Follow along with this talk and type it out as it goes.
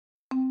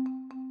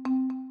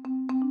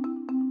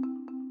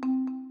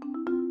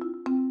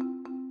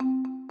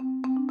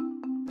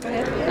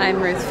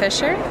I'm Ruth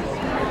Fisher.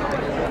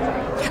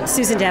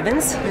 Susan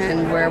Devins.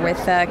 And we're with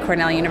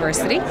Cornell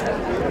University.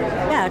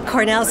 Yeah,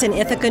 Cornell's in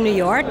Ithaca, New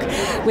York,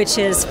 which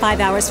is 5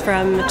 hours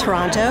from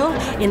Toronto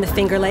in the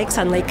Finger Lakes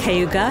on Lake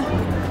Cayuga.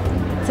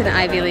 It's an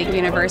Ivy League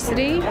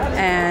university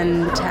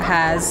and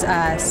has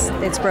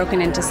it's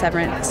broken into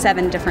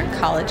seven different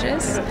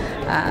colleges.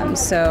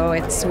 So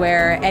it's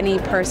where any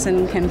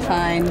person can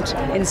find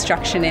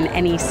instruction in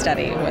any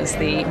study was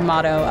the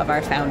motto of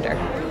our founder.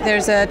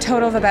 There's a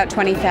total of about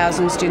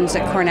 20,000 students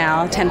at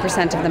Cornell.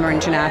 10% of them are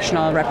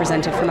international,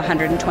 represented from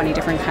 120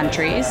 different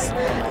countries.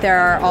 There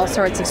are all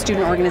sorts of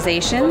student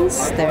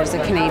organizations. There's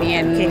a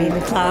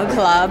Canadian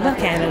club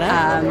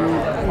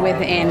Canada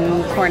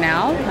within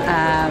Cornell,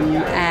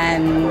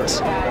 and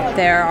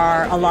there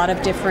are a lot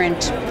of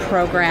different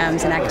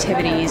programs and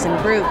activities and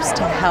groups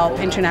to help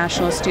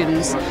international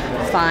students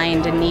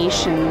find a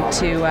niche and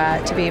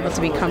to be able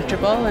to be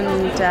comfortable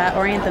and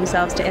orient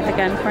themselves to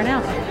Ithaca and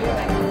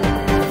Cornell.